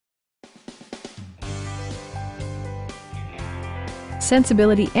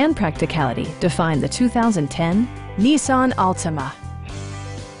Sensibility and practicality define the 2010 Nissan Altima.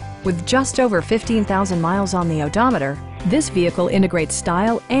 With just over 15,000 miles on the odometer, this vehicle integrates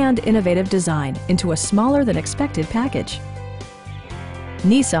style and innovative design into a smaller than expected package.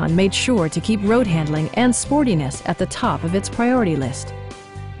 Nissan made sure to keep road handling and sportiness at the top of its priority list.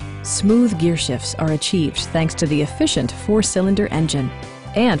 Smooth gear shifts are achieved thanks to the efficient 4-cylinder engine.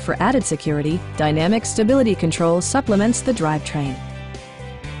 And for added security, dynamic stability control supplements the drivetrain.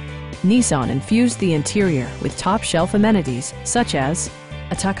 Nissan infused the interior with top-shelf amenities such as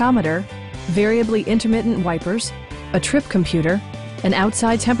a tachometer, variably intermittent wipers, a trip computer, an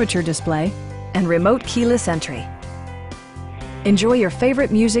outside temperature display, and remote keyless entry. Enjoy your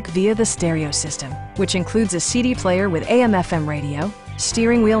favorite music via the stereo system, which includes a CD player with AM/FM radio,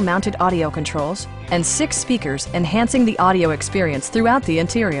 steering wheel mounted audio controls, and 6 speakers enhancing the audio experience throughout the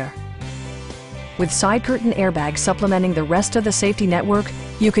interior. With side curtain airbags supplementing the rest of the safety network,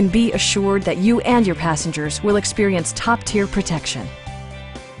 you can be assured that you and your passengers will experience top-tier protection.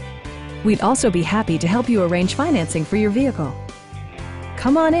 We'd also be happy to help you arrange financing for your vehicle.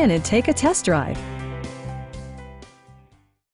 Come on in and take a test drive.